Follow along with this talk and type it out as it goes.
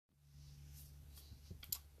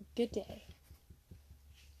Good day.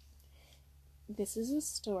 This is a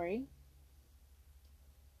story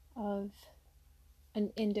of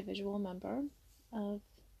an individual member of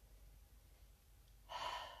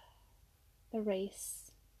the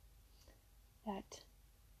race that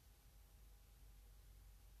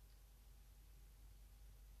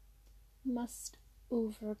must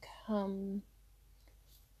overcome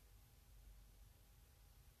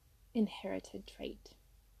inherited trait.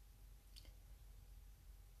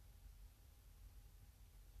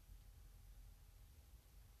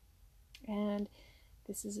 And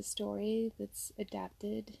this is a story that's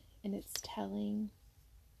adapted in its telling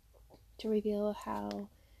to reveal how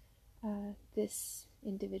this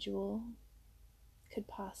individual could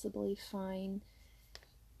possibly find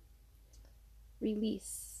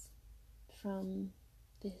release from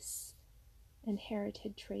this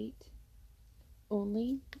inherited trait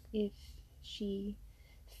only if she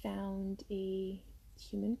found a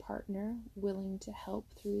human partner willing to help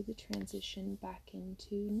through the transition back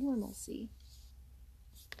into normalcy.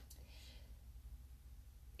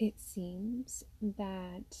 It seems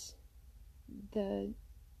that the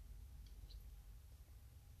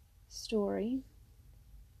story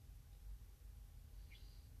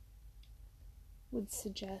would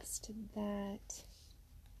suggest that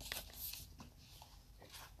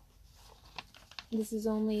this is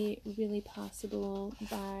only really possible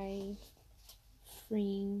by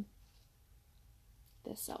freeing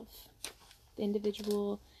the self. The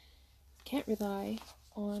individual can't rely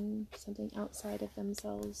on something outside of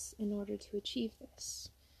themselves in order to achieve this.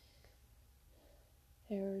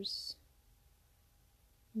 There's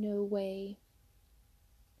no way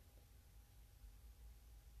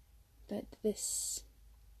that this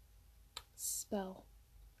spell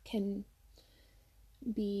can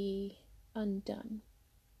be undone.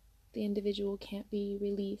 The individual can't be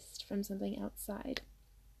released from something outside.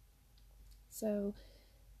 So,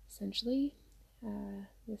 essentially,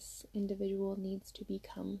 this individual needs to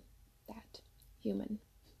become that human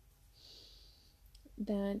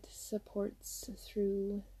that supports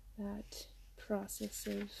through that process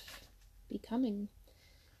of becoming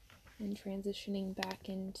and transitioning back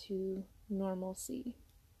into normalcy.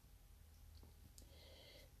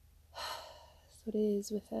 So it is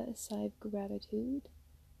with a sigh of gratitude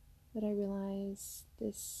that I realize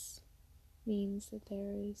this means that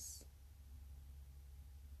there is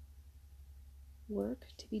work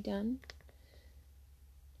to be done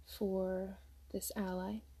for this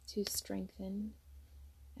ally to strengthen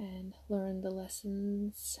and learn the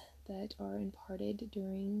lessons that are imparted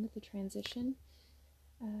during the transition,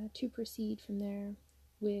 to proceed from there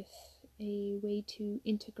with a way to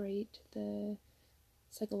integrate the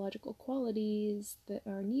psychological qualities that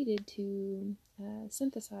are needed to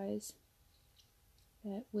synthesize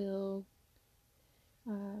that will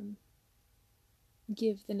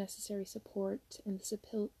give the necessary support and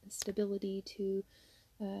the stability to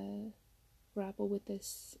grapple with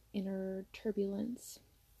this inner turbulence.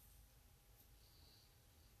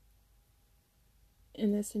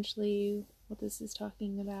 And essentially what this is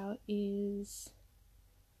talking about is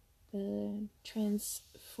the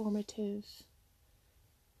transformative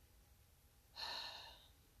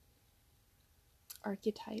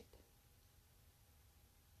archetype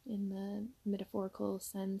in the metaphorical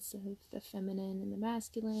sense of the feminine and the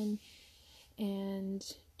masculine,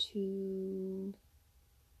 and to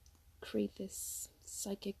create this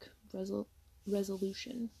psychic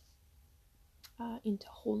resolution into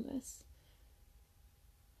wholeness.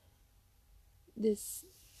 This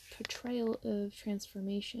portrayal of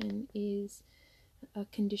transformation is a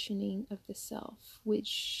conditioning of the self,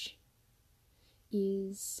 which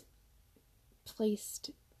is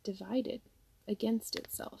placed divided against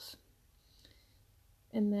itself,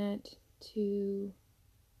 and that to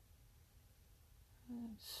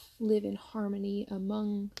live in harmony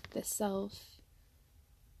among the self,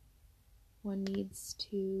 one needs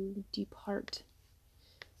to depart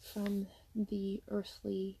from the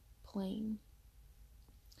earthly plane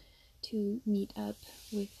to meet up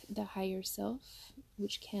with the higher self,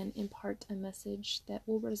 which can impart a message that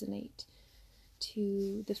will resonate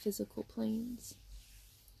to the physical planes.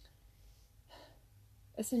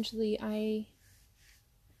 Essentially, I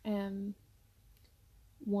am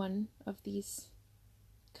one of these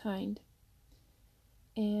kind,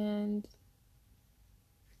 and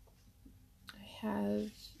I have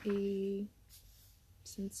a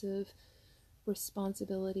sense of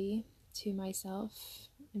responsibility to myself,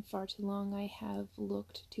 and far too long I have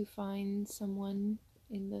looked to find someone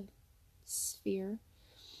in the sphere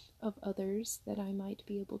of others that I might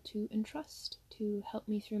be able to entrust to help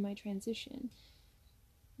me through my transition.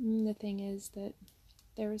 The thing is that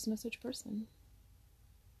there is no such person.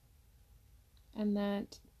 And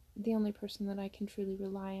that the only person that I can truly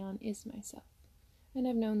rely on is myself. And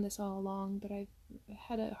I've known this all along, but I've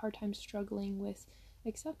had a hard time struggling with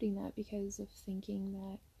accepting that because of thinking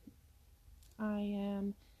that I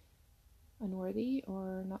am unworthy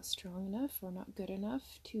or not strong enough or not good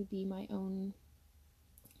enough to be my own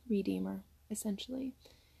redeemer, essentially.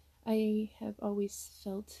 I have always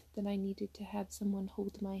felt that I needed to have someone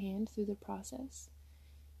hold my hand through the process.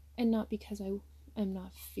 And not because I am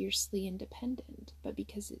not fiercely independent, but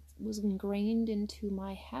because it was ingrained into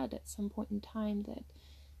my head at some point in time that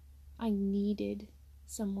I needed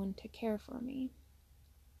someone to care for me,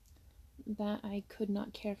 that I could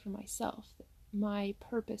not care for myself. My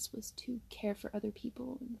purpose was to care for other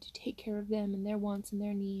people and to take care of them and their wants and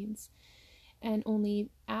their needs. And only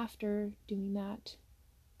after doing that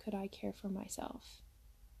could I care for myself.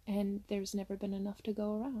 And there's never been enough to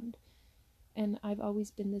go around. And I've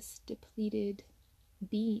always been this depleted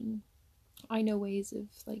being. I know ways of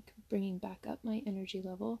like bringing back up my energy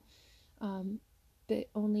level, but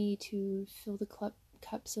only to fill the cup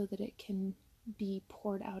so that it can be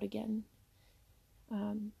poured out again.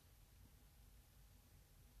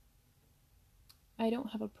 I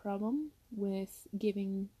don't have a problem with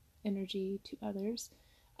giving energy to others.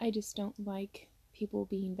 I just don't like people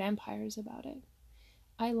being vampires about it.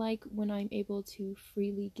 I like when I'm able to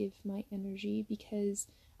freely give my energy because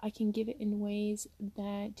I can give it in ways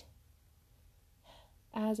that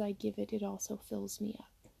as I give it, it also fills me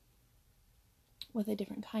up with a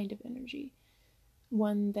different kind of energy.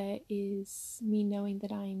 One that is me knowing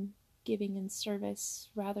that I'm giving in service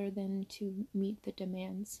rather than to meet the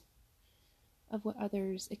demands of what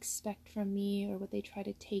others expect from me or what they try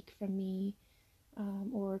to take from me,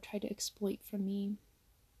 or try to exploit from me.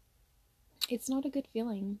 It's not a good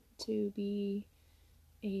feeling to be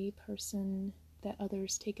a person that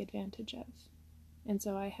others take advantage of. And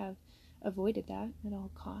so I have avoided that at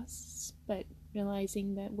all costs, but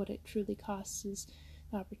realizing that what it truly costs is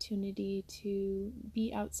the opportunity to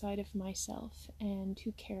be outside of myself and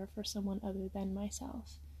to care for someone other than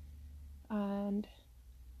myself. And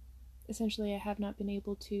essentially I have not been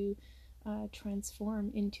able to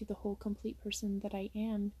transform into the whole complete person that I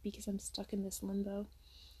am because I'm stuck in this limbo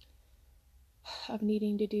of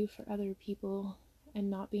needing to do for other people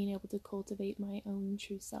and not being able to cultivate my own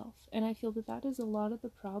true self. And I feel that that is a lot of the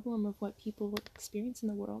problem of what people experience in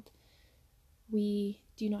the world. We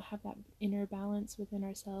do not have that inner balance within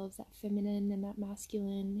ourselves, that feminine and that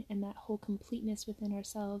masculine and that whole completeness within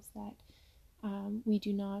ourselves that we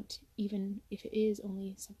do not, even if it is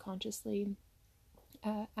only subconsciously,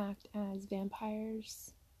 act as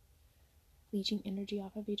vampires, leeching energy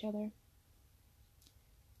off of each other.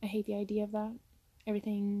 I hate the idea of that.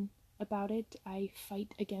 Everything about it I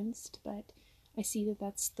fight against, but I see that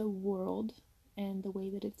that's the world and the way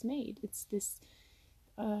that it's made. It's this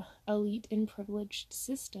elite and privileged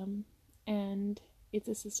system, and it's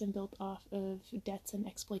a system built off of debts and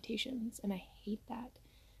exploitations, and I hate that.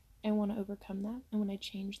 I want to overcome that. I want to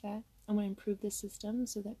change that. I want to improve the system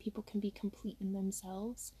so that people can be complete in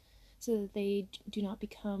themselves, so that they do not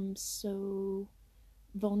become so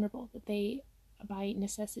vulnerable, that they by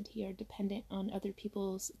necessity are dependent on other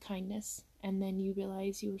people's kindness, and then you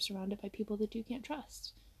realize you were surrounded by people that you can't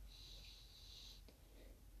trust.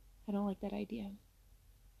 I don't like that idea.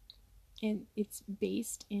 And it's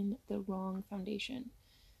based in the wrong foundation.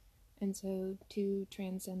 And so to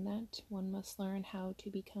transcend that, one must learn how to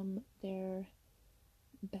become their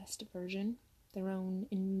best version, their own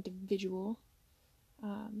individual,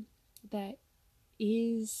 that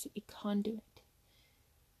is a conduit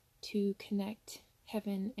to connect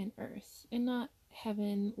heaven and earth, and not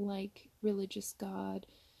heaven like religious God,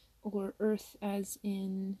 or earth as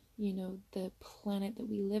in, the planet that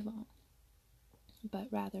we live on, but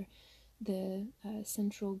rather the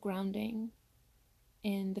central grounding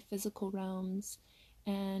in the physical realms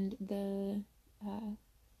and the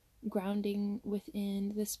grounding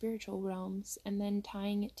within the spiritual realms, and then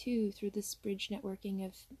tying it through this bridge networking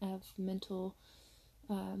of mental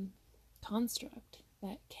construct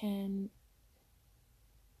that can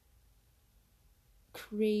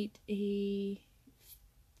create a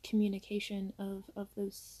communication of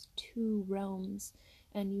those two realms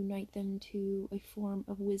and unite them to a form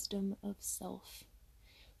of wisdom of self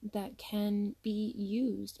that can be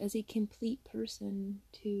used as a complete person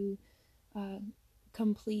to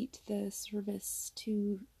complete the service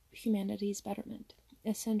to humanity's betterment.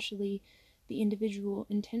 Essentially, the individual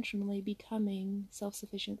intentionally becoming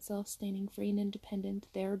self-sufficient, self-sustaining, free and independent,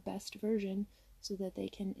 their best version, so that they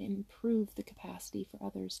can improve the capacity for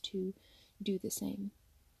others to do the same.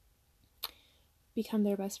 become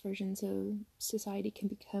their best version so society can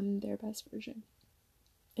become their best version.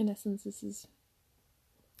 In essence, this is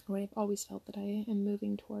what I've always felt that I am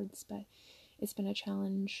moving towards, but it's been a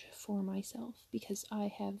challenge for myself because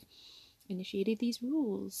I have initiated these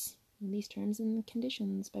rules and these terms and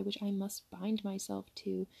conditions by which I must bind myself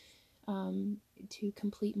to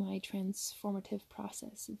complete my transformative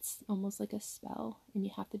process. It's almost like a spell, and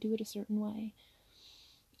you have to do it a certain way.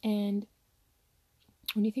 And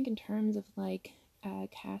when you think in terms of like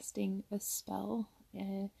casting a spell,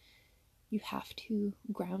 you have to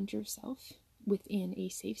ground yourself within a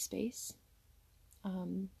safe space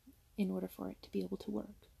in order for it to be able to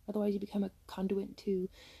work. Otherwise, you become a conduit to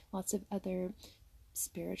lots of other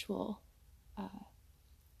spiritual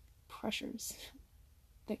pressures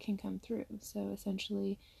that can come through. So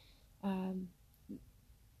essentially, I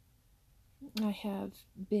have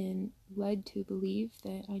been led to believe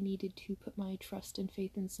that I needed to put my trust and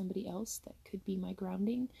faith in somebody else that could be my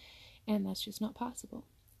grounding, and that's just not possible.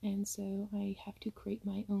 And so I have to create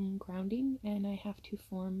my own grounding, and I have to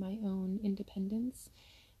form my own independence,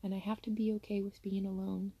 and I have to be okay with being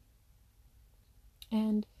alone.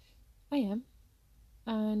 And I am,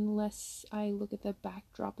 unless I look at the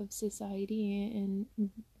backdrop of society and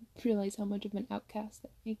realize how much of an outcast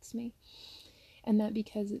that makes me. And that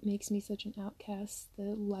because it makes me such an outcast,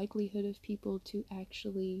 the likelihood of people to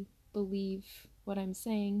actually believe what I'm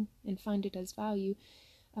saying and find it as value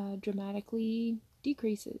dramatically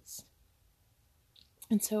decreases.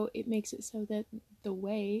 And so it makes it so that the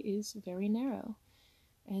way is very narrow,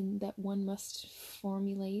 and that one must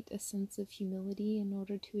formulate a sense of humility in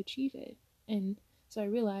order to achieve it. And so I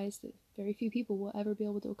realized that very few people will ever be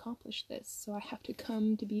able to accomplish this. So I have to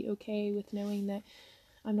come to be okay with knowing that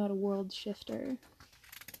I'm not a world shifter.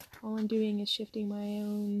 All I'm doing is shifting my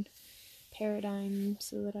own paradigm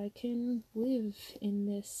so that I can live in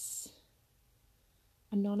this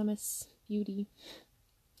anonymous beauty,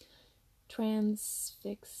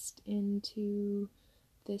 transfixed into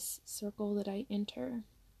this circle that I enter,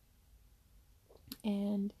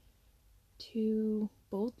 and to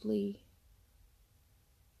boldly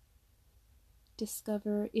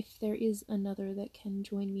discover if there is another that can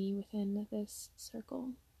join me within this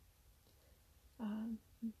circle.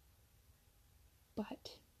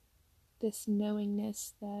 But this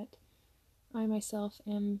knowingness that I myself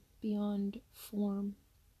am beyond form,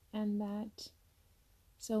 and that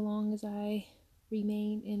so long as I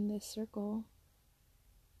remain in this circle,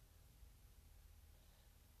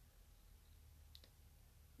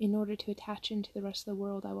 in order to attach into the rest of the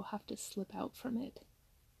world, I will have to slip out from it.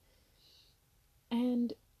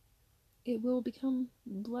 And it will become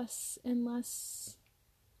less and less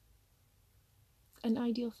an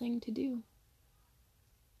ideal thing to do.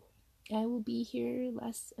 I will be here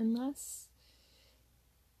less and less,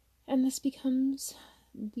 and this becomes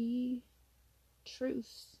the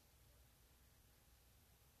truth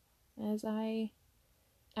as I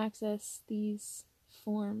access these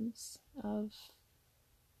forms of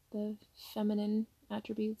the feminine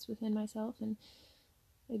attributes within myself and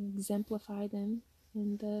exemplify them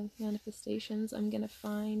in the manifestations. I'm going to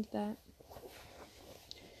find that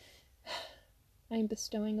I'm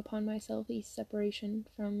bestowing upon myself a separation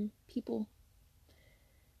from people,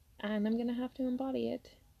 and I'm going to have to embody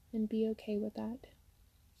it and be okay with that.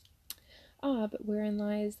 But wherein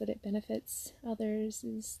lies that it benefits others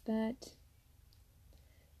is that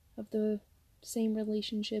of the same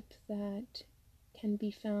relationship that can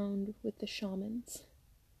be found with the shamans,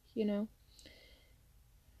 you know?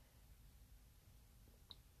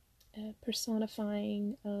 A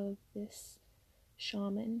personifying of this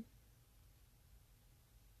shaman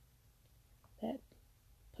that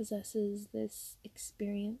possesses this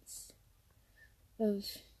experience of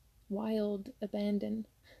wild abandon,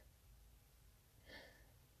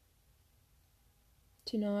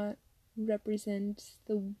 to not represent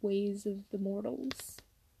the ways of the mortals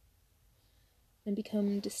and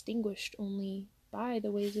become distinguished only by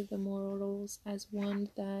the ways of the mortals as one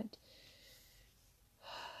that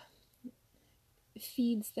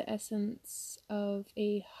feeds the essence of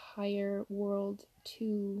a higher world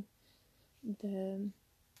to the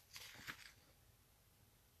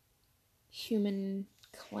human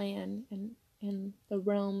clan and the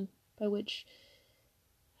realm by which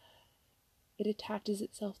it attaches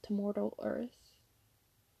itself to mortal earth.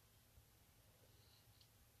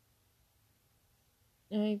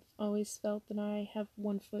 I've always felt that I have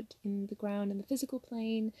one foot in the ground in the physical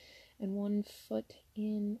plane and one foot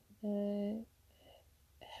in the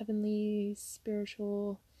heavenly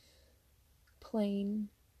spiritual plane.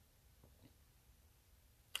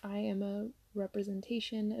 I am a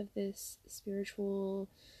representation of this spiritual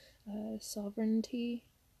sovereignty,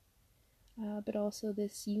 but also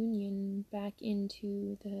this union back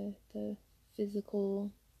into the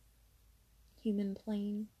physical human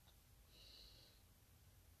plane.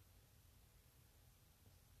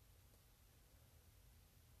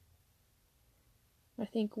 I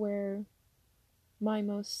think where my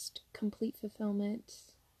most complete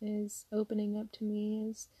fulfillment is opening up to me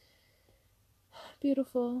is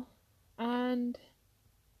beautiful, and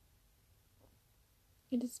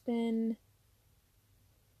it has been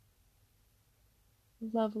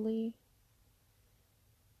lovely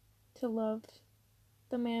to love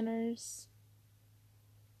the manners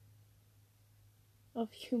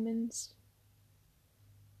of humans.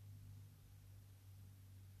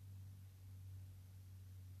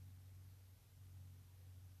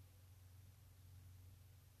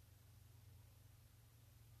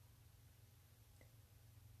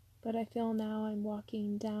 But I feel now I'm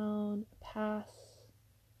walking down a path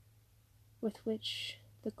with which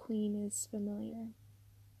the Queen is familiar.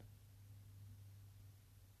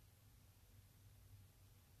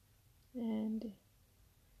 And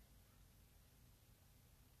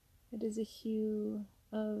it is a hue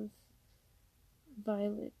of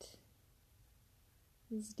violet,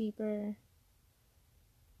 is deeper,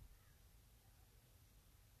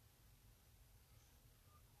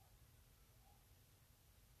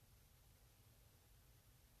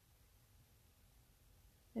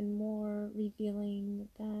 and more revealing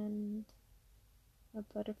than a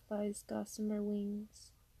butterfly's gossamer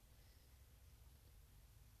wings,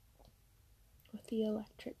 with the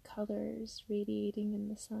electric colors radiating in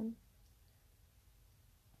the sun.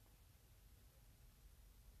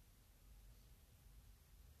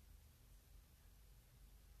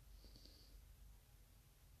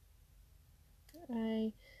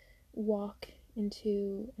 I walk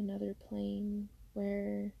into another plane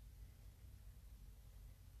where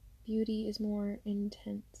beauty is more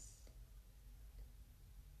intense,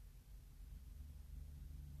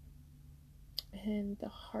 and the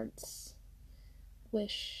heart's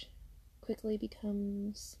wish quickly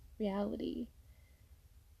becomes reality.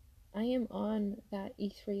 I am on that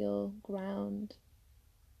ethereal ground,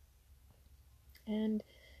 and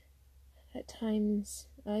at times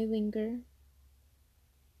I linger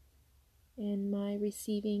in my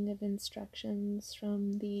receiving of instructions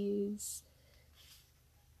from these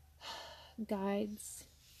guides,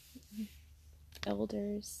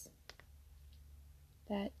 elders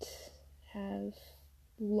that have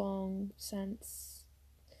long since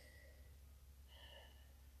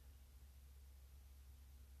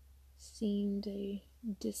seemed a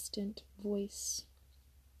distant voice,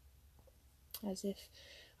 as if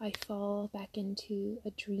I fall back into a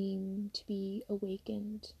dream to be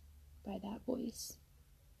awakened by that voice.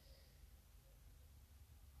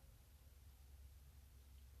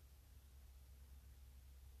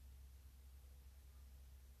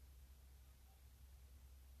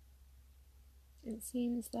 It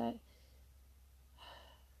seems that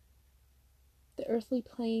the earthly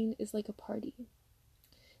plane is like a party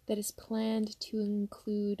that is planned to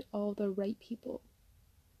include all the right people,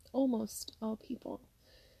 almost all people,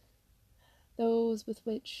 those with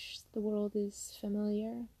which the world is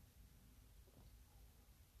familiar.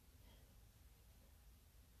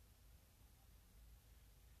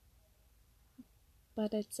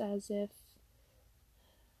 But it's as if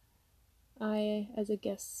I, as a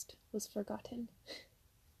guest, was forgotten.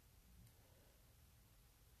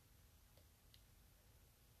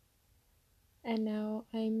 And now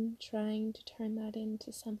I'm trying to turn that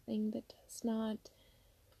into something that does not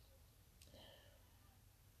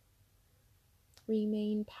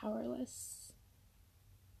remain powerless.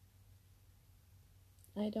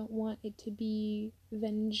 I don't want it to be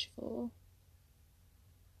vengeful.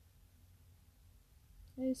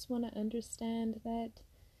 I just want to understand that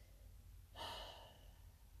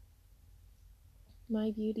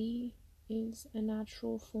my beauty is a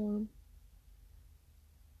natural form.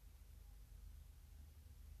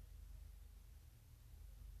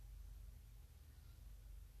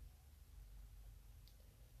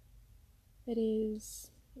 It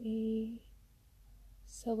is a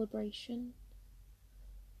celebration,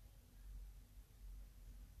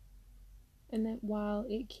 and that while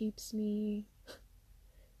it keeps me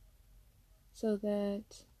so that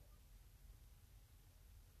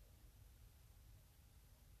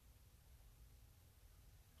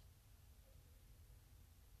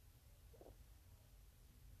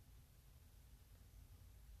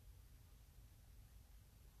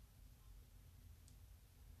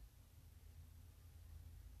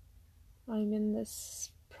I'm in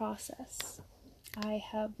this process, I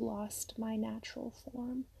have lost my natural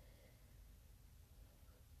form.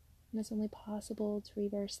 And it's only possible to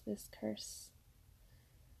reverse this curse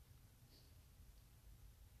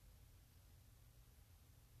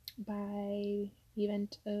by the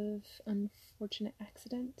event of unfortunate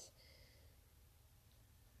accident,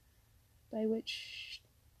 by which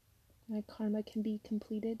my karma can be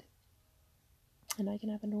completed and I can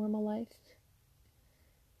have a normal life,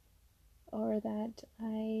 or that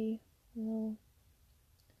I will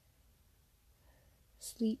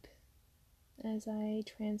sleep as I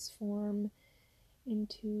transform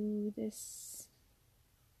into this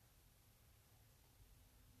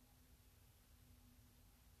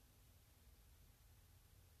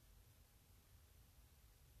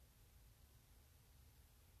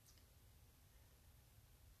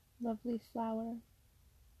lovely flower,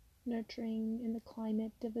 nurturing in the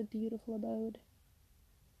climate of a beautiful abode.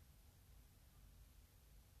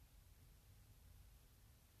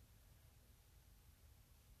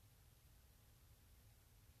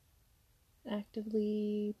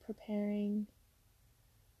 Actively preparing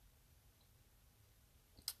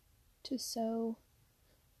to sew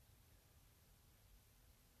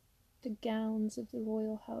the gowns of the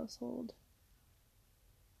royal household,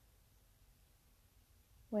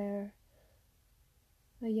 where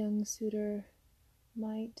a young suitor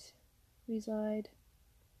might reside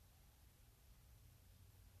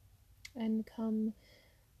and come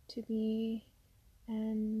to me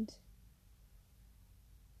and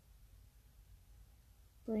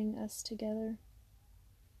bring us together.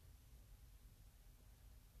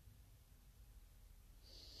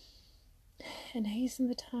 And hasten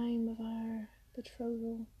the time of our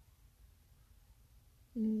betrothal,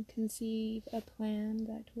 and conceive a plan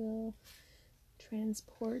that will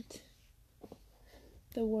transport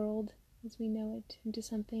the world as we know it into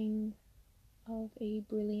something of a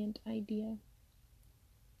brilliant idea,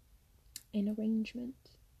 an arrangement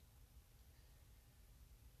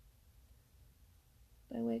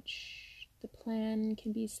by which the plan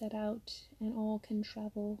can be set out and all can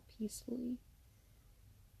travel peacefully.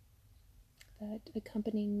 That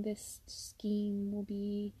accompanying this scheme will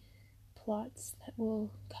be plots that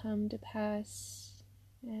will come to pass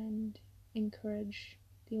and encourage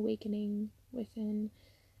the awakening within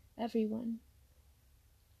everyone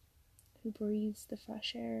who breathes the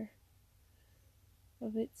fresh air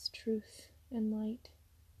of its truth and light.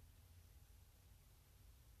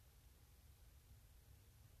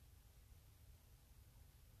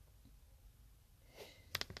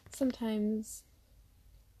 Sometimes,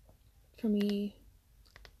 for me,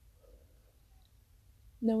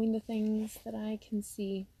 knowing the things that I can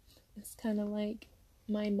see, it's kind of like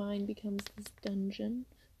my mind becomes this dungeon,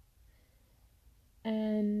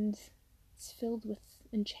 and it's filled with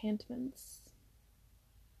enchantments,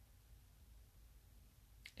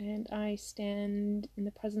 and I stand in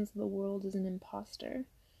the presence of the world as an imposter.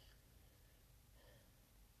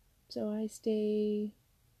 So I stay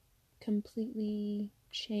completely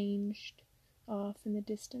changed off in the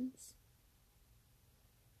distance.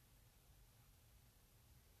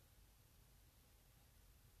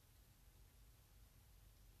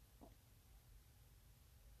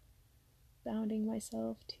 Bounding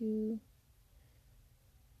myself to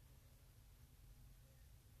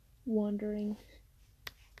wandering.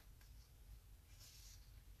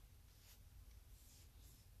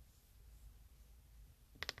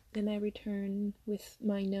 Then I return with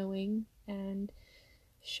my knowing and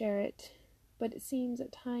share it. But it seems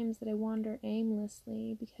at times that I wander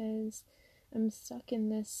aimlessly because I'm stuck in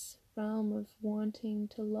this realm of wanting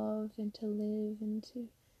to love and to live and to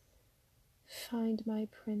find my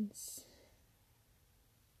prince.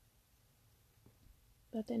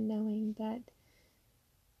 But then knowing that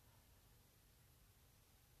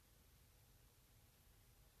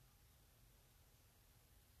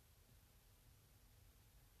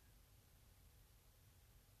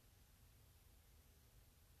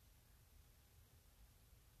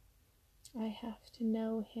I have to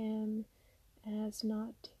know him as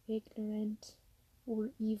not ignorant or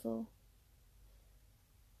evil,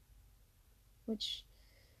 which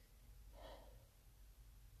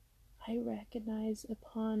I recognize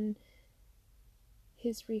upon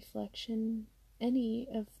his reflection any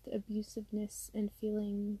of the abusiveness and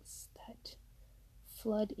feelings that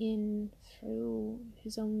flood in through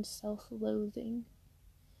his own self-loathing,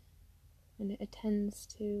 and it tends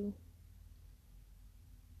to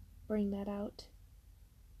bring that out.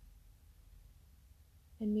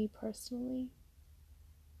 And me personally,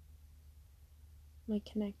 I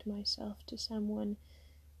connect myself to someone,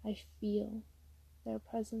 I feel their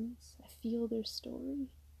presence, I feel their story,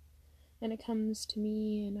 and it comes to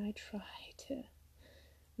me and I try to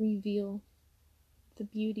reveal the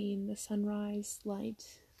beauty in the sunrise light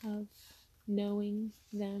of knowing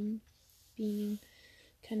them, being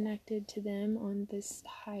connected to them on this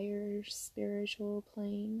higher spiritual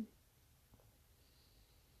plane.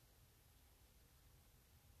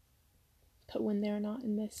 But when they're not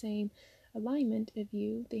in the same alignment of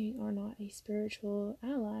you, they are not a spiritual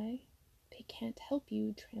ally. They can't help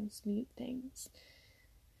you transmute things.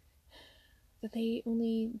 That they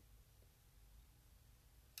only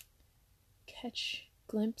catch,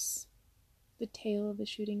 glimpse the tail of the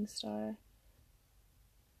shooting star.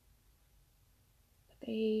 But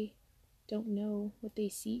they don't know what they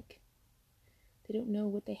seek. They don't know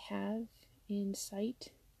what they have in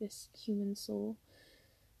sight, this human soul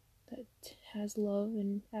that has love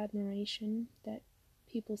and admiration that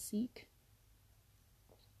people seek.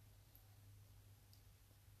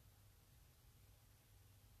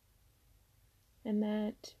 And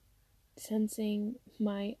that sensing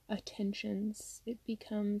my attentions, it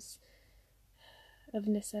becomes of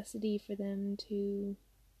necessity for them to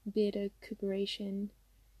bid a cooperation,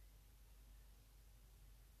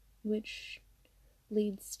 which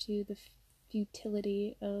leads to the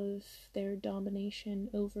futility of their domination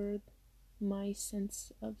over my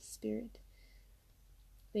sense of spirit.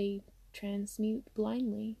 They transmute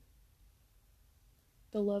blindly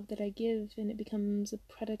the love that I give, and it becomes a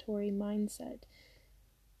predatory mindset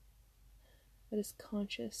that is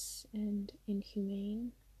conscious and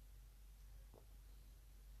inhumane.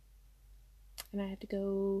 And I have to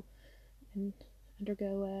go and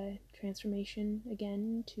undergo a transformation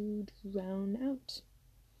again to drown out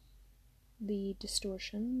the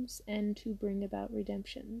distortions and to bring about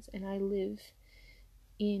redemptions. And I live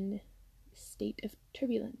in a state of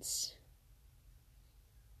turbulence.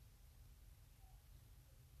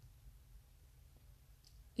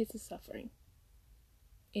 It's a suffering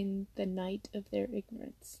in the night of their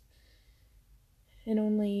ignorance. And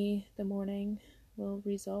only the morning will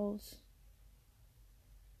resolve.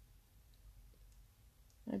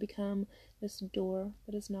 I become this door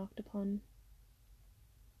that is knocked upon.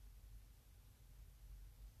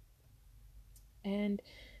 And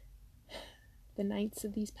the nights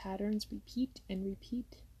of these patterns repeat and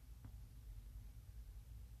repeat.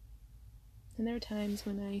 And there are times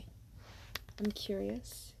when I'm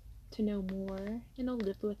curious to know more, and I'll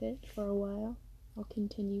live with it for a while. I'll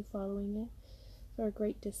continue following it for a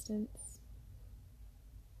great distance.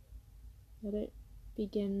 But it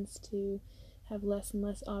begins to have less and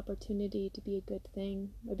less opportunity to be a good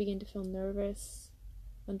thing. I begin to feel nervous,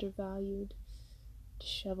 undervalued,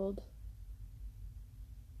 disheveled,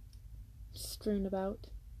 strewn about.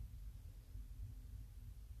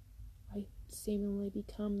 I seemingly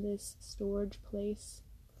become this storage place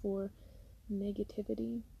for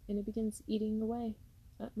negativity, and it begins eating away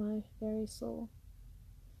at my very soul.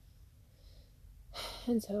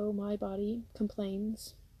 And so my body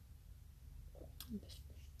complains. The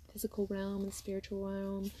physical realm and the spiritual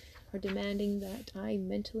realm are demanding that I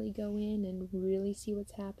mentally go in and really see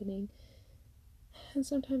what's happening. And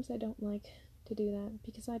sometimes I don't like to do that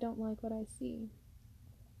because I don't like what I see.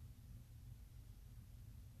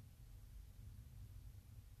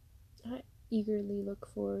 I eagerly look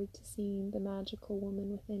forward to seeing the magical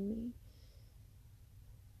woman within me.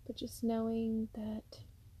 But just knowing that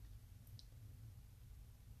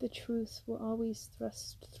the truth will always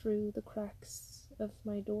thrust through the cracks of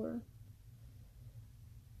my door.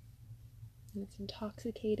 And it's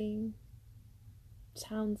intoxicating. It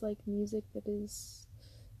sounds like music that is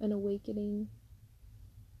an awakening.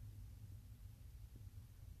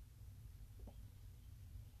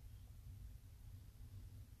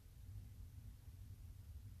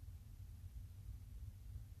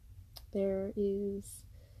 There is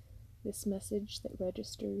this message that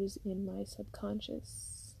registers in my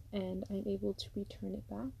subconscious, and I'm able to return it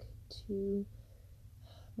back to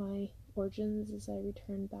my origins as I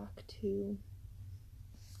return back to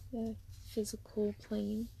the physical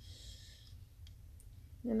plane.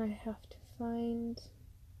 And I have to find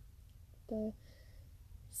the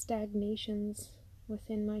stagnations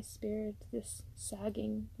within my spirit, this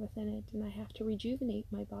sagging within it, and I have to rejuvenate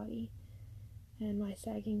my body and my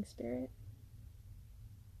sagging spirit.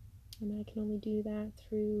 And I can only do that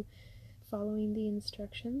through following the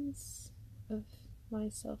instructions of my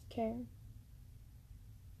self-care.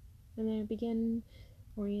 And then I begin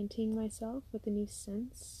orienting myself with a new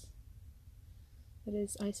sense that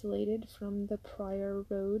is isolated from the prior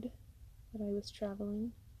road that I was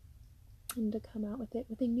traveling, and to come out with it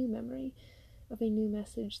with a new memory of a new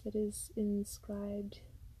message that is inscribed,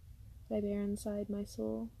 that I bear inside my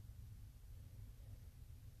soul,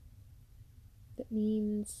 that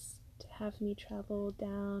means to have me travel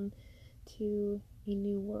down to a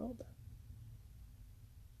new world.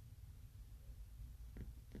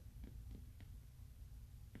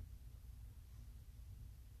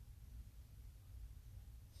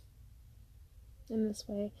 In this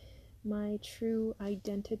way, my true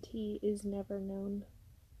identity is never known.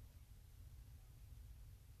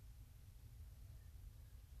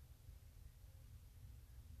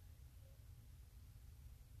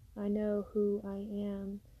 I know who I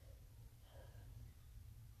am,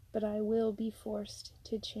 but I will be forced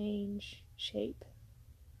to change shape.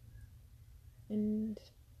 And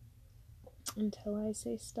until I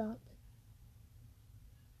say stop,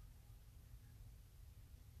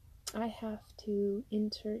 I have to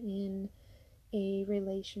enter in a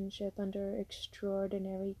relationship under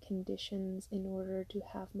extraordinary conditions in order to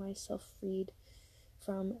have myself freed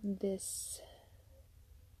from this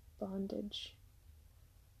bondage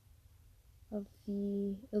of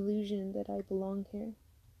the illusion that I belong here.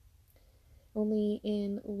 Only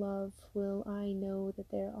in love will I know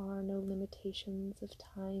that there are no limitations of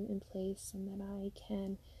time and place, and that I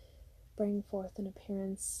can bring forth an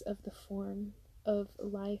appearance of the form of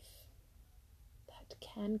life that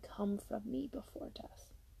can come from me before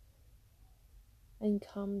death, and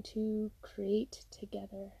come to create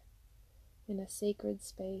together in a sacred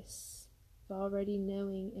space of already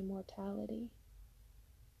knowing immortality.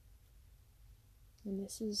 And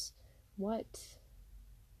this is what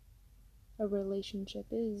a relationship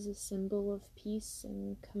is, a symbol of peace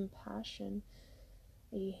and compassion,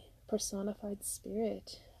 a personified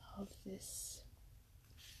spirit of this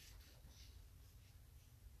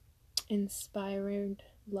inspired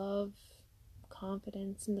love,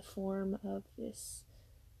 confidence in the form of this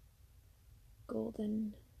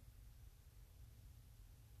golden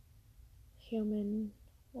human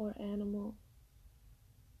or animal,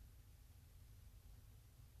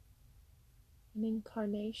 an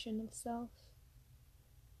incarnation of self,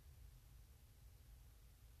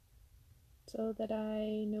 so that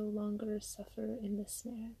I no longer suffer in the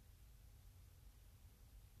snare.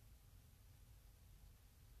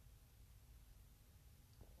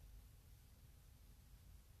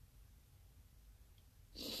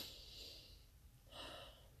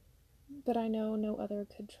 But I know no other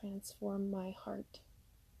could transform my heart.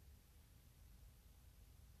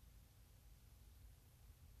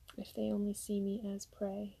 If they only see me as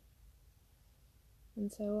prey.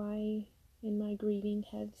 And so I, in my grieving,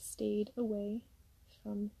 have stayed away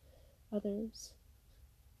from others,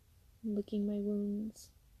 licking my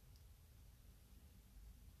wounds,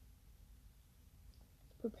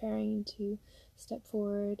 preparing to step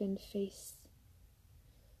forward and face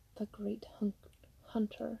the great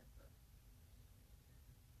hunter.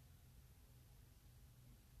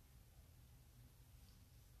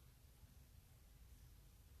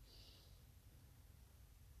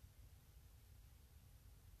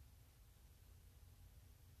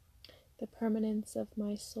 The permanence of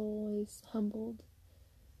my soul is humbled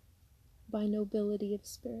by nobility of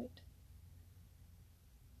spirit.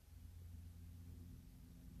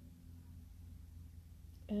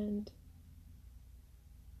 And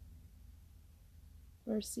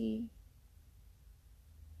mercy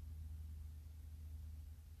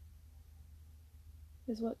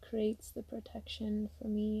is what creates the protection for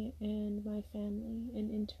me and my family,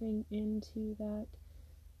 and entering into that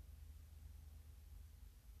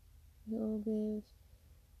we'll live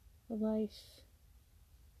a life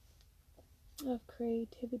of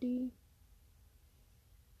creativity,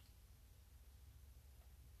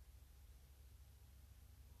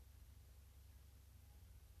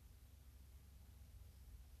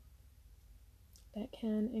 that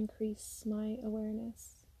can increase my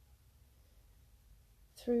awareness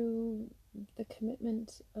through the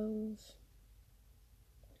commitment of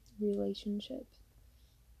relationship.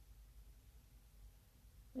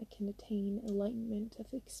 I can attain enlightenment of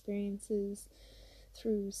experiences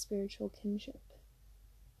through spiritual kinship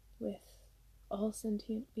with all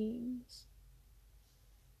sentient beings.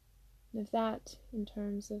 And if that, in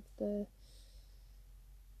terms of the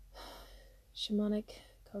shamanic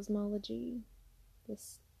cosmology,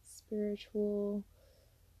 this spiritual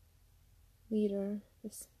leader,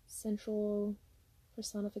 this central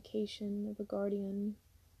personification of a guardian,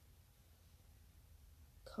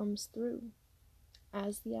 comes through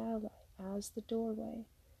as the ally, as the doorway,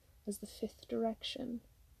 as the fifth direction,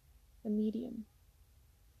 the medium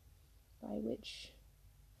by which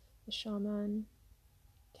the shaman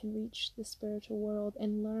can reach the spiritual world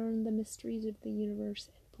and learn the mysteries of the universe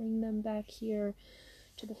and bring them back here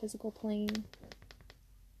to the physical plane.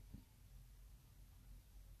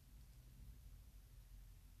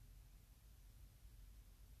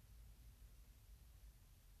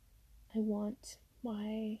 I want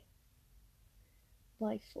my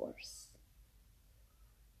life force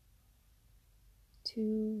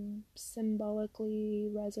to symbolically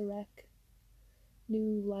resurrect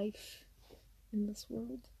new life in this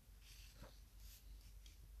world.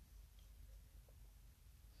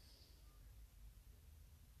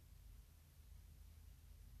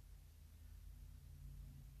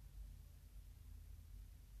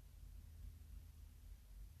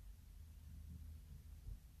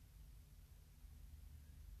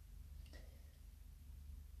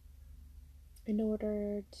 In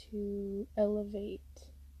order to elevate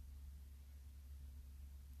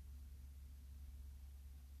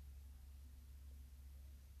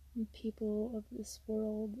people of this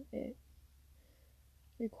world, it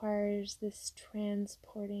requires this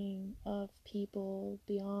transporting of people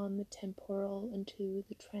beyond the temporal into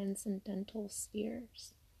the transcendental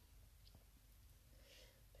spheres.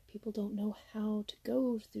 But people don't know how to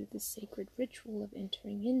go through the sacred ritual of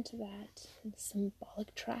entering into that, and the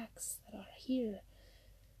symbolic tracks that are here,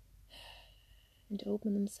 and to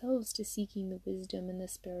open themselves to seeking the wisdom and the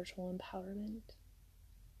spiritual empowerment.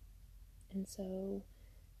 And so,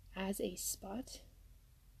 as a spot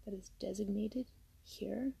that is designated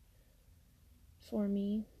here for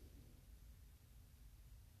me,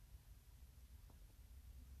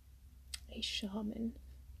 a shaman,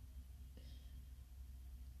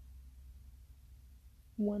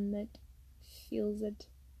 one that feels it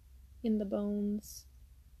in the bones,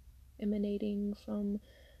 emanating from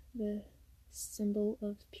the symbol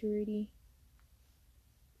of purity,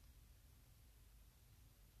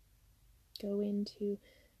 go in to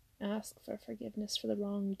ask for forgiveness for the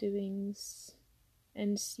wrongdoings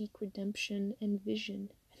and seek redemption and vision,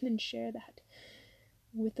 and then share that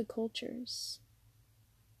with the cultures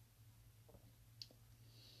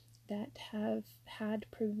that have had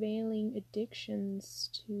prevailing addictions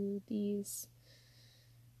to these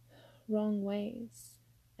wrong ways,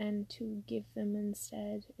 and to give them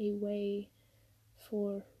instead a way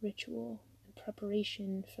for ritual and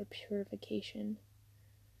preparation for purification,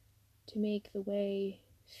 to make the way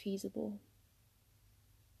feasible.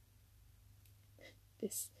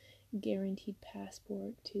 This guaranteed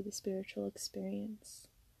passport to the spiritual experience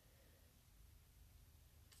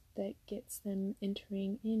that gets them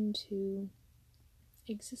entering into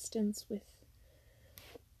existence with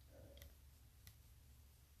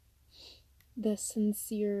the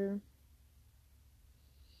sincere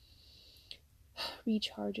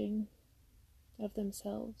recharging of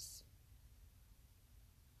themselves,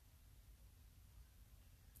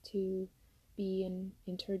 to be an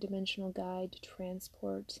interdimensional guide to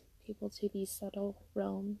transport people to these subtle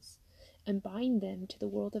realms and bind them to the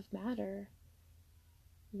world of matter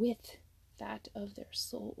with that of their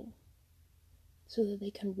soul, so that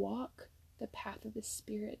they can walk the path of the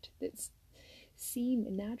spirit that's seen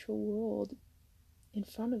the natural world in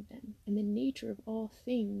front of them and the nature of all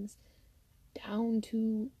things down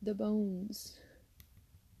to the bones,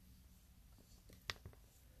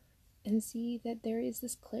 and see that there is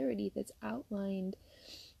this clarity that's outlined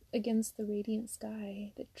against the radiant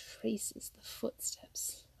sky that traces the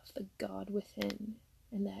footsteps of the God within,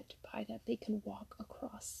 and that by that they can walk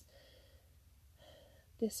across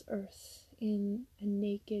this earth in a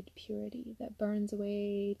naked purity that burns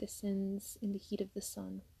away the sins in the heat of the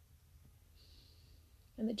sun.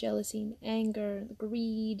 And the jealousy and the anger and the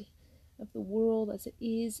greed of the world as it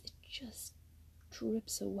is, it just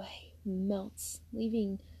drips away, melts,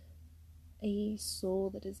 leaving a soul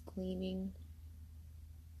that is gleaming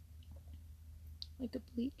like a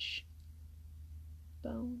bleach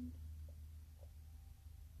bone.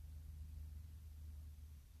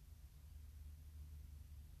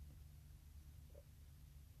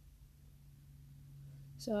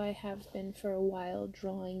 So I have been for a while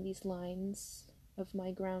drawing these lines of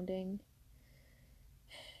my grounding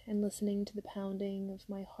and listening to the pounding of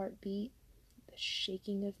my heartbeat, the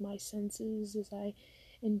shaking of my senses as I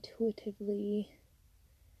intuitively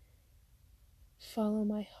follow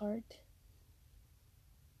my heart.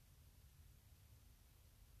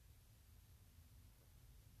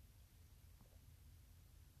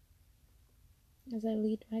 As I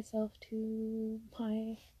lead myself to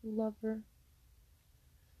my lover.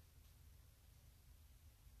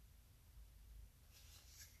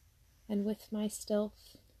 And with my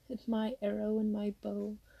stealth, with my arrow and my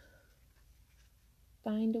bow,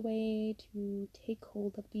 find a way to take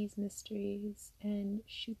hold of these mysteries and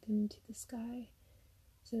shoot them to the sky,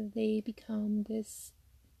 so that they become this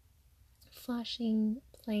flashing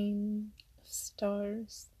plane of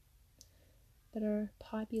stars that are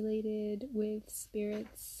populated with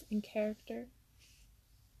spirits and character,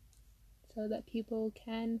 so that people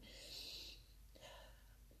can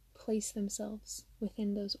place themselves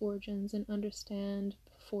within those origins and understand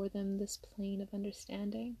for them this plane of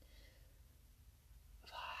understanding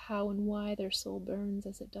of how and why their soul burns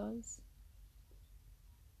as it does.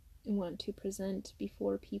 I want to present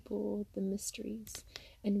before people the mysteries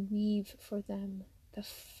and weave for them the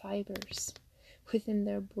fibers within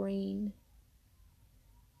their brain,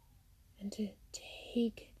 and to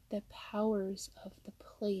take the powers of the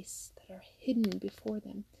place that are hidden before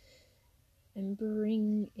them and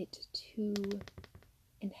bring it to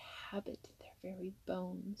inhabit their very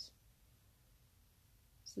bones,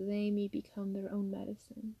 so they may become their own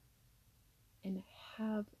medicine and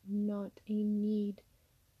have not a need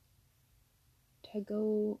to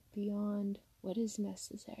go beyond what is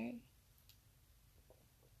necessary,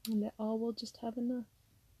 and that all will just have enough.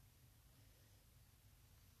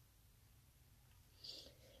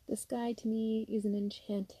 The sky to me is an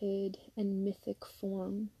enchanted and mythic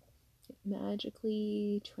form. It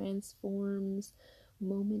magically transforms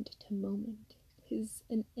moment to moment. It is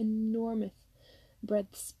an enormous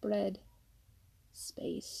breadth spread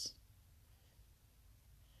space,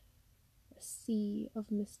 a sea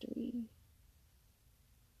of mystery,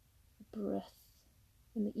 a breath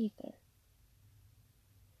in the ether.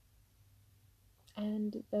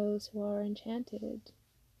 And those who are enchanted,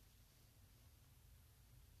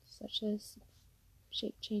 such as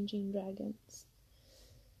shape-changing dragons,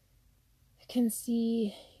 can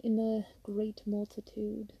see in the great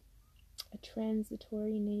multitude a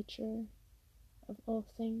transitory nature of all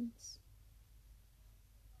things,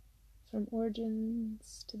 from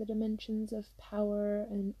origins to the dimensions of power,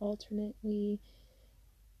 and alternately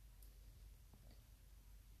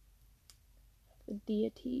the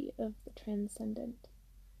deity of the transcendent,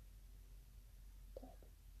 the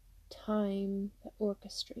time that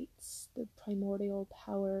orchestrates the primordial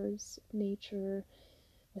powers of nature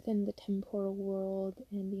within the temporal world,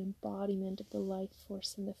 and the embodiment of the life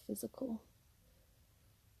force in the physical.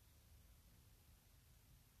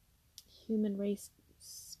 Human race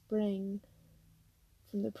sprang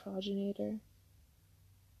from the progenitor,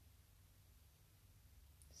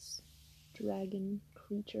 this dragon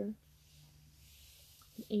creature,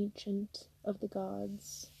 an ancient of the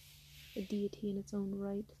gods, a deity in its own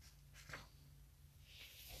right,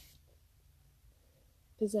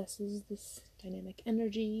 possesses this dynamic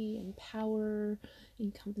energy and power,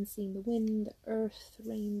 encompassing the wind, the earth, the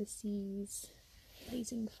rain, the seas,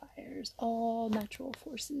 blazing fires, all natural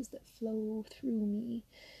forces that flow through me.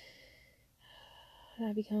 And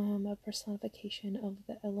I become a personification of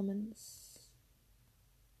the elements.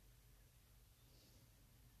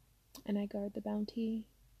 And I guard the bounty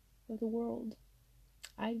of the world.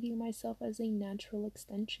 I view myself as a natural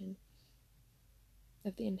extension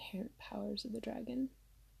of the inherent powers of the dragon,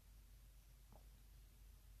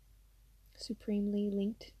 supremely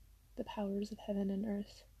linked the powers of heaven and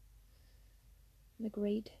earth, and the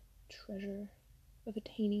great treasure of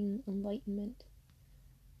attaining enlightenment,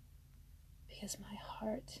 because my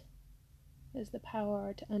heart has the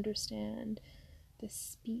power to understand the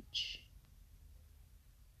speech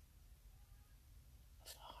of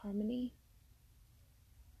the harmony.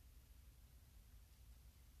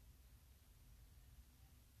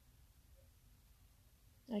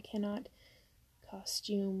 I cannot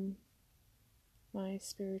costume my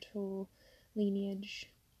spiritual lineage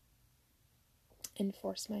and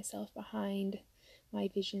force myself behind my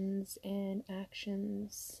visions and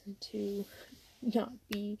actions to not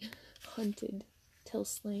be hunted till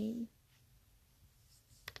slain.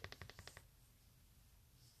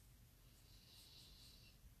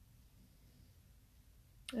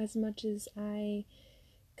 As much as I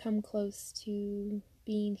come close to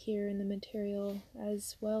being here in the material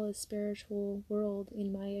as well as spiritual world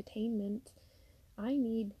in my attainment, I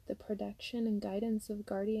need the protection and guidance of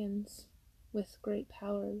guardians with great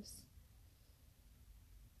powers.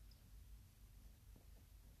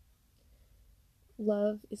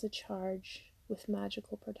 Love is a charge with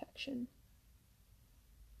magical protection.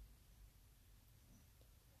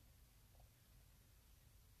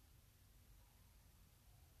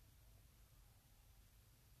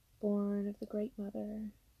 Born of the Great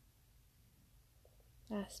Mother,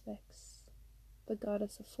 aspects, the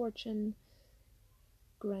goddess of fortune,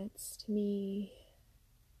 grants to me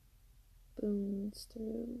boons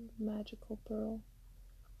through magical pearl.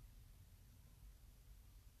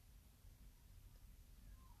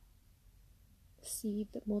 The seed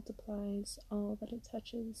that multiplies all that it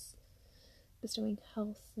touches, bestowing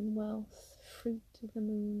health and wealth, fruit of the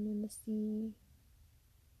moon and the sea.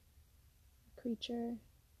 A creature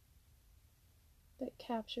that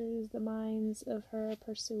captures the minds of her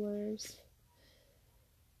pursuers,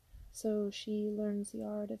 so she learns the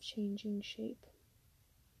art of changing shape.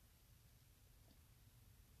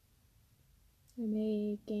 I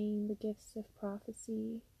may gain the gifts of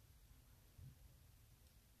prophecy,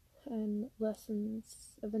 and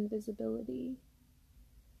lessons of invisibility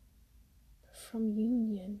from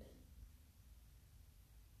union.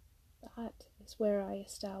 That is where I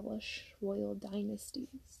establish royal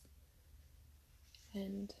dynasties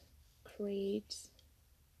and create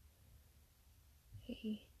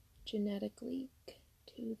a genetic link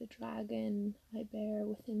to the dragon I bear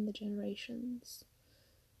within the generations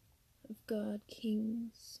of god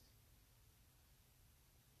kings.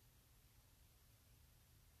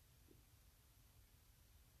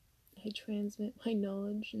 I transmit my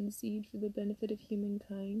knowledge and seed for the benefit of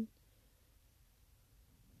humankind.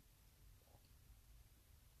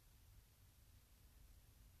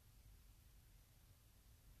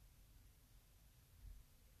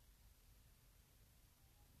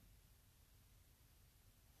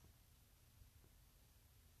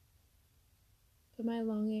 But my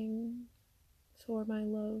longing for my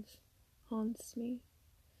love haunts me.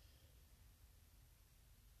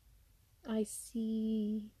 I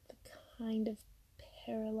see the kind of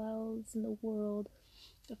parallels in the world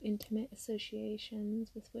of intimate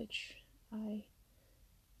associations with which I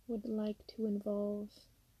would like to involve.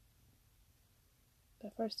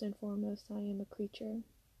 But first and foremost, I am a creature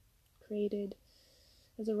created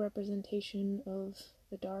as a representation of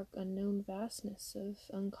the dark, unknown vastness of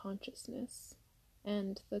unconsciousness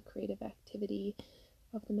and the creative activity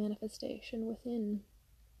of the manifestation within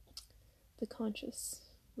the conscious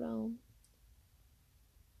realm.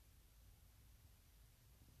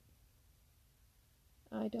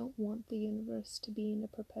 I don't want the universe to be in a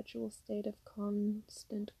perpetual state of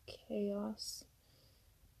constant chaos.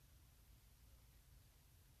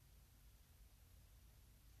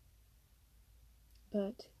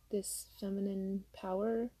 But this feminine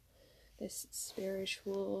power, this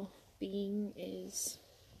spiritual being, is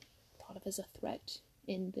thought of as a threat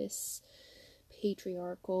in this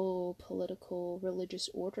patriarchal, political, religious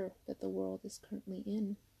order that the world is currently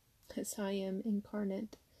in, as I am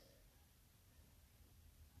incarnate.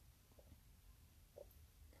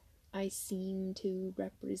 I seem to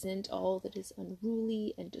represent all that is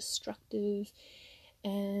unruly and destructive,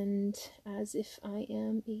 and as if I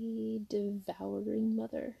am a devouring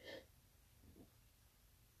mother.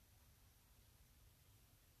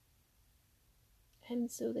 And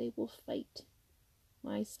so they will fight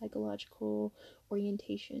my psychological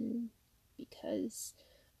orientation because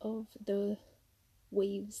of the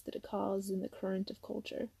waves that it causes in the current of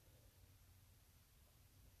culture.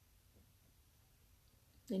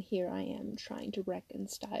 And here I am trying to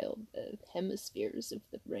reconcile the hemispheres of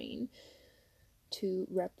the brain to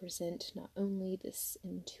represent not only this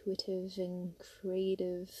intuitive and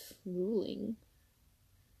creative ruling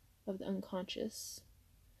of the unconscious,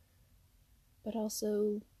 but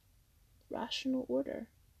also rational order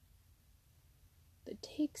that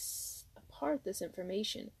takes apart this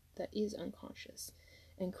information that is unconscious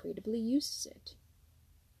and creatively uses it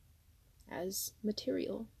as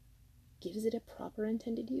material, gives it a proper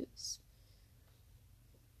intended use.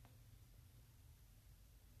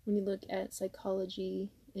 When you look at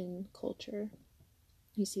psychology in culture,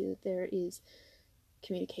 you see that there is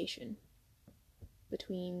communication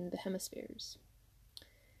between the hemispheres,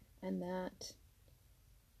 and that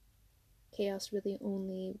chaos really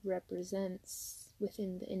only represents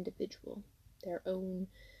within the individual their own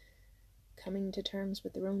coming to terms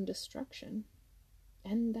with their own destruction,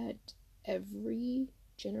 and that every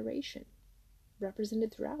generation,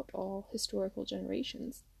 represented throughout all historical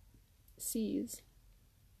generations, sees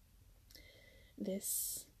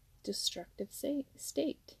this destructive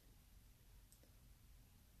state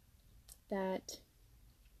that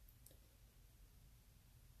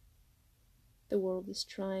the world is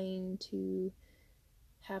trying to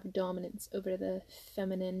have dominance over the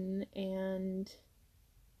feminine, and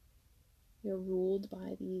you're ruled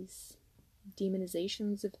by these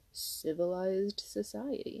demonizations of civilized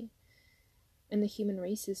society. And the human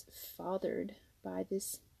race is fathered by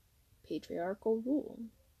this patriarchal rule.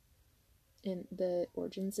 And the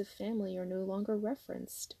origins of family are no longer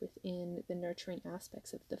referenced within the nurturing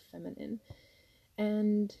aspects of the feminine.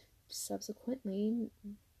 And subsequently,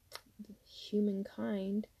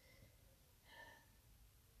 humankind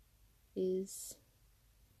is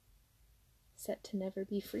set to never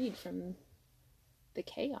be freed from the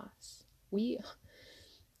chaos. We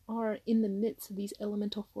are in the midst of these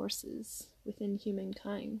elemental forces within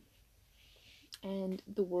humankind, and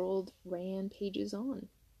the world rampages on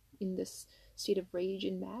in this state of rage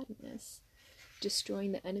and madness,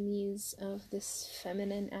 destroying the enemies of this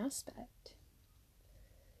feminine aspect,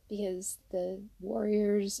 because the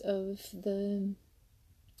warriors of the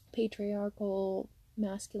patriarchal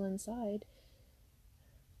masculine side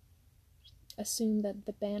assume that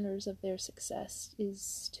the banners of their success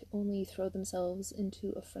is to only throw themselves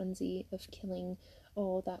into a frenzy of killing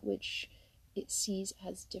all that which it sees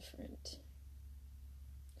as different.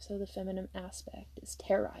 So the feminine aspect is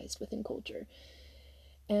terrorized within culture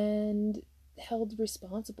and held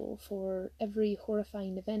responsible for every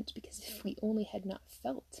horrifying event, because if we only had not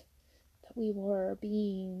felt that we were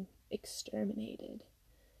being exterminated,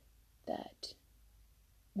 that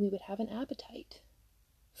we would have an appetite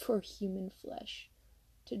for human flesh,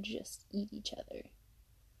 to just eat each other,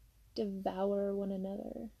 devour one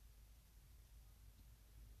another,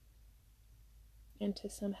 and to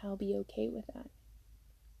somehow be okay with that.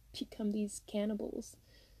 Become these cannibals,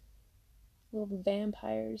 little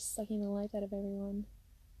vampires sucking the life out of everyone.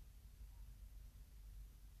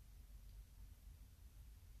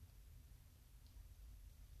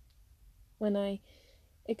 When I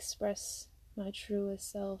express my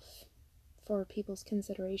truest self for people's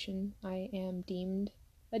consideration, I am deemed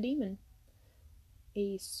a demon,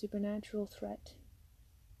 a supernatural threat,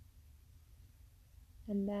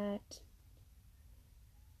 and that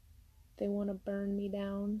they want to burn me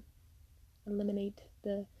down, eliminate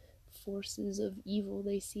the forces of evil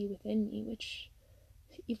they see within me, which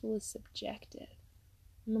evil is subjective.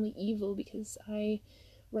 I'm only evil because I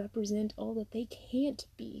represent all that they can't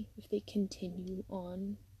be if they continue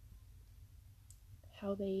on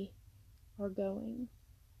how they are going.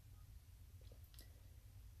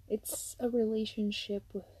 It's a relationship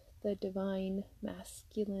with the divine,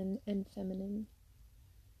 masculine and feminine.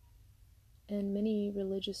 And many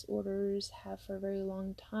religious orders have for a very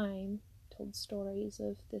long time told stories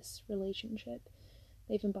of this relationship.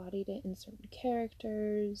 They've embodied it in certain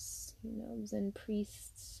characters, Zen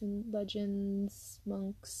priests and legends,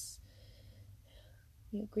 monks,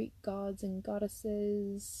 Greek gods and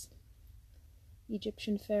goddesses,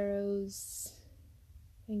 Egyptian pharaohs,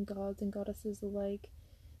 and gods and goddesses alike.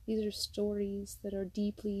 These are stories that are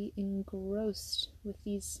deeply engrossed with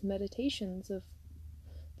these meditations of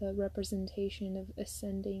the representation of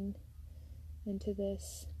ascending into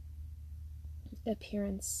this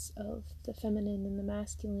appearance of the feminine and the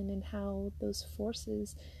masculine, and how those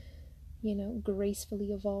forces,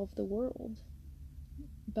 gracefully evolve the world.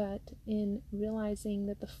 But in realizing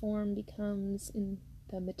that the form becomes, in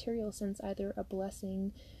the material sense, either a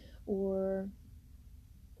blessing or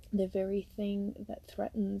the very thing that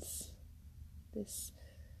threatens this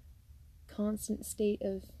constant state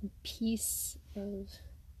of peace of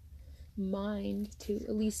mind, to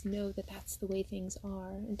at least know that that's the way things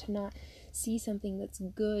are, and to not see something that's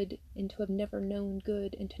good and to have never known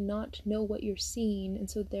good, and to not know what you're seeing, and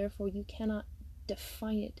so therefore you cannot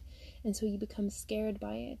define it, and so you become scared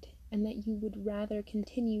by it, and that you would rather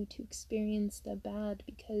continue to experience the bad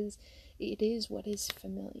because it is what is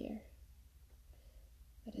familiar.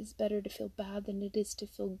 That it's better to feel bad than it is to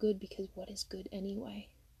feel good, because what is good anyway?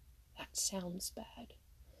 That sounds bad.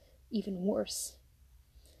 Even worse.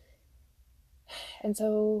 And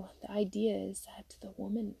so the idea is that the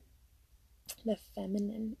woman, the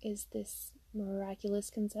feminine, is this miraculous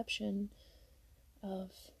conception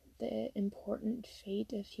of the important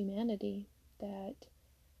fate of humanity, that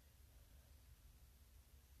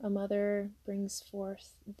a mother brings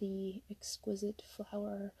forth the exquisite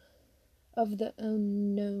flower of the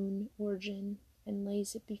unknown origin and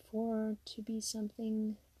lays it before her to be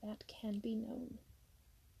something that can be known.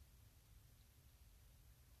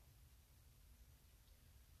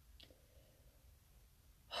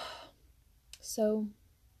 So,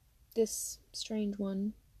 this strange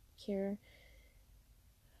one here,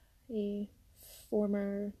 a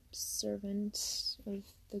former servant of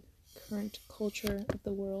the current culture of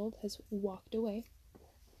the world, has walked away,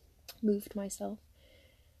 moved myself,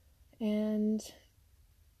 and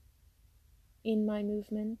in my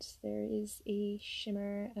movement there is a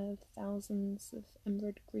shimmer of thousands of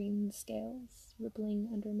emerald green scales rippling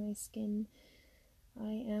under my skin.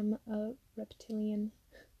 I am a reptilian,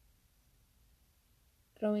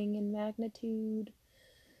 growing in magnitude,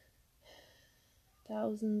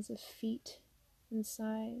 thousands of feet in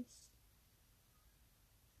size,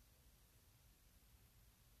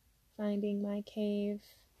 finding my cave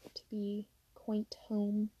to be quaint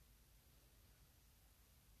home.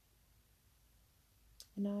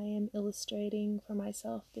 And I am illustrating for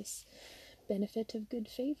myself this benefit of good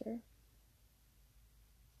favor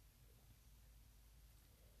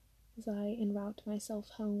as I en route myself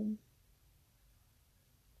home,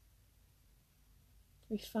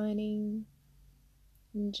 refining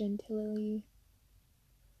and gentilely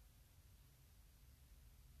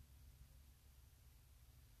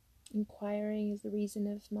inquiring is the reason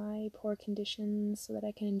of my poor conditions, so that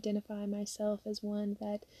I can identify myself as one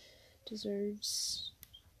that deserves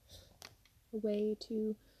a way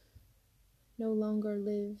to no longer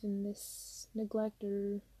live in this neglect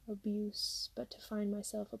or abuse, but to find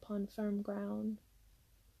myself upon firm ground.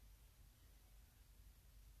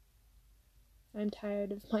 I'm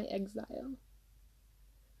tired of my exile.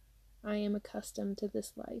 I am accustomed to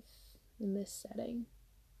this life in this setting,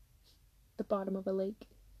 the bottom of a lake.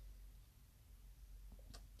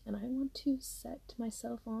 And I want to set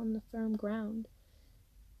myself on the firm ground,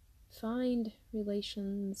 find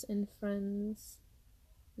relations and friends,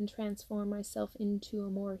 and transform myself into a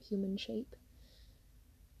more human shape,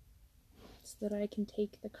 so that I can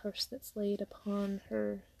take the curse that's laid upon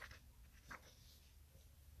her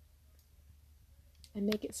and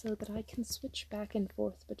make it so that I can switch back and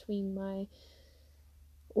forth between my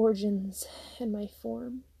origins and my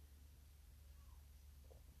form.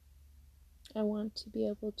 I want to be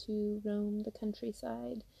able to roam the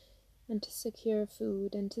countryside and to secure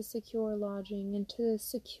food and to secure lodging and to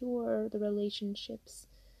secure the relationships,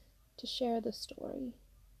 to share the story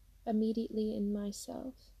immediately in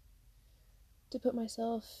myself, to put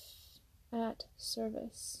myself at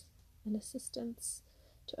service and assistance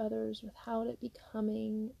to others without it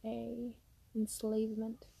becoming a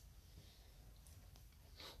enslavement,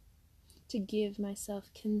 to give myself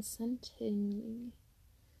consentingly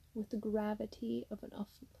with the gravity of an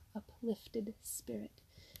uplifted spirit,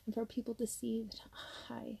 and for people to see that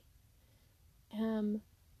I am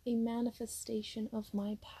a manifestation of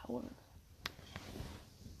my power.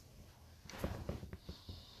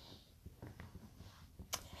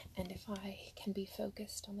 And if I can be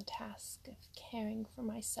focused on the task of caring for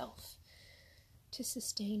myself to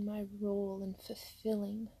sustain my role in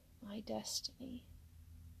fulfilling my destiny,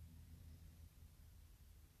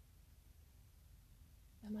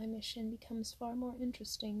 then my mission becomes far more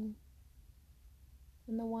interesting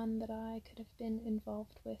than the one that I could have been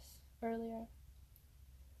involved with earlier.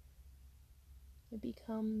 It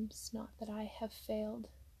becomes not that I have failed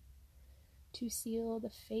to seal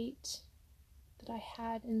the fate that I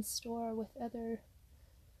had in store with other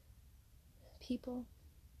people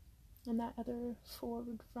on that other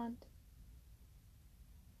forward front,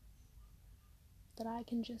 that I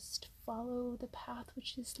can just follow the path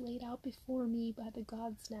which is laid out before me by the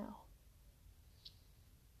gods now.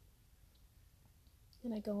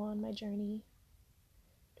 And I go on my journey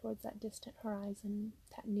towards that distant horizon,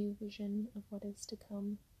 that new vision of what is to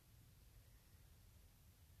come,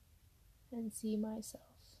 and see myself,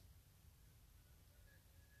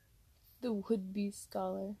 the would-be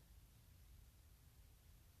scholar,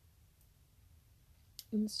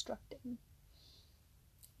 instructing,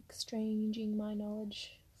 exchanging my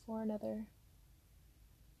knowledge for another,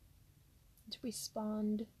 to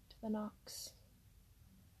respond to the knocks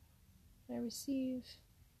I receive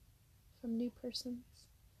from new persons,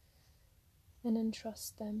 and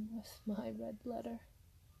entrust them with my red letter.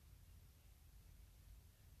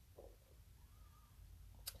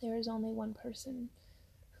 There is only one person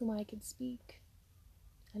whom I could speak,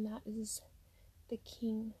 and that is the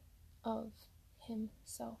King of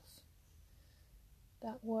himself,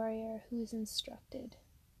 that warrior who is instructed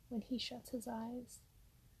when he shuts his eyes,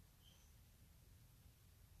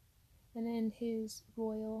 and in his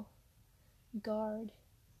royal guard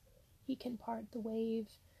he can part the wave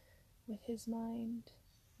with his mind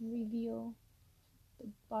and reveal the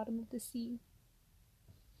bottom of the sea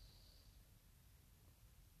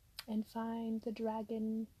and find the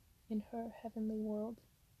dragon in her heavenly world,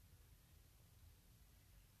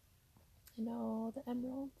 and all the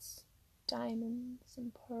emeralds, diamonds,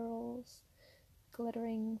 and pearls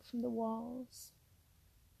glittering from the walls,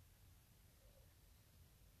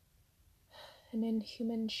 and in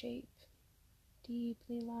human shape,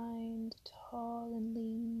 deeply lined, tall and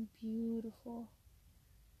lean, beautiful,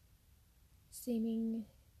 seeming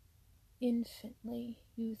infantly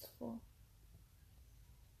youthful.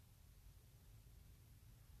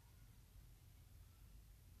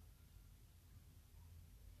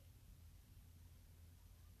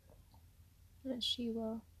 And she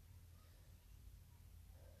will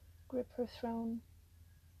grip her throne,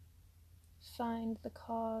 find the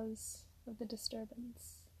cause of the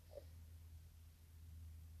disturbance,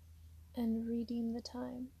 and redeem the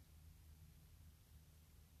time.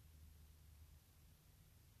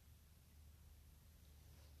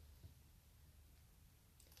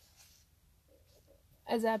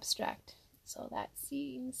 As abstract as all that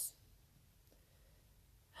seems,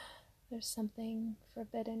 there's something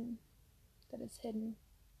forbidden that is hidden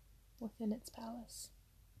within its palace.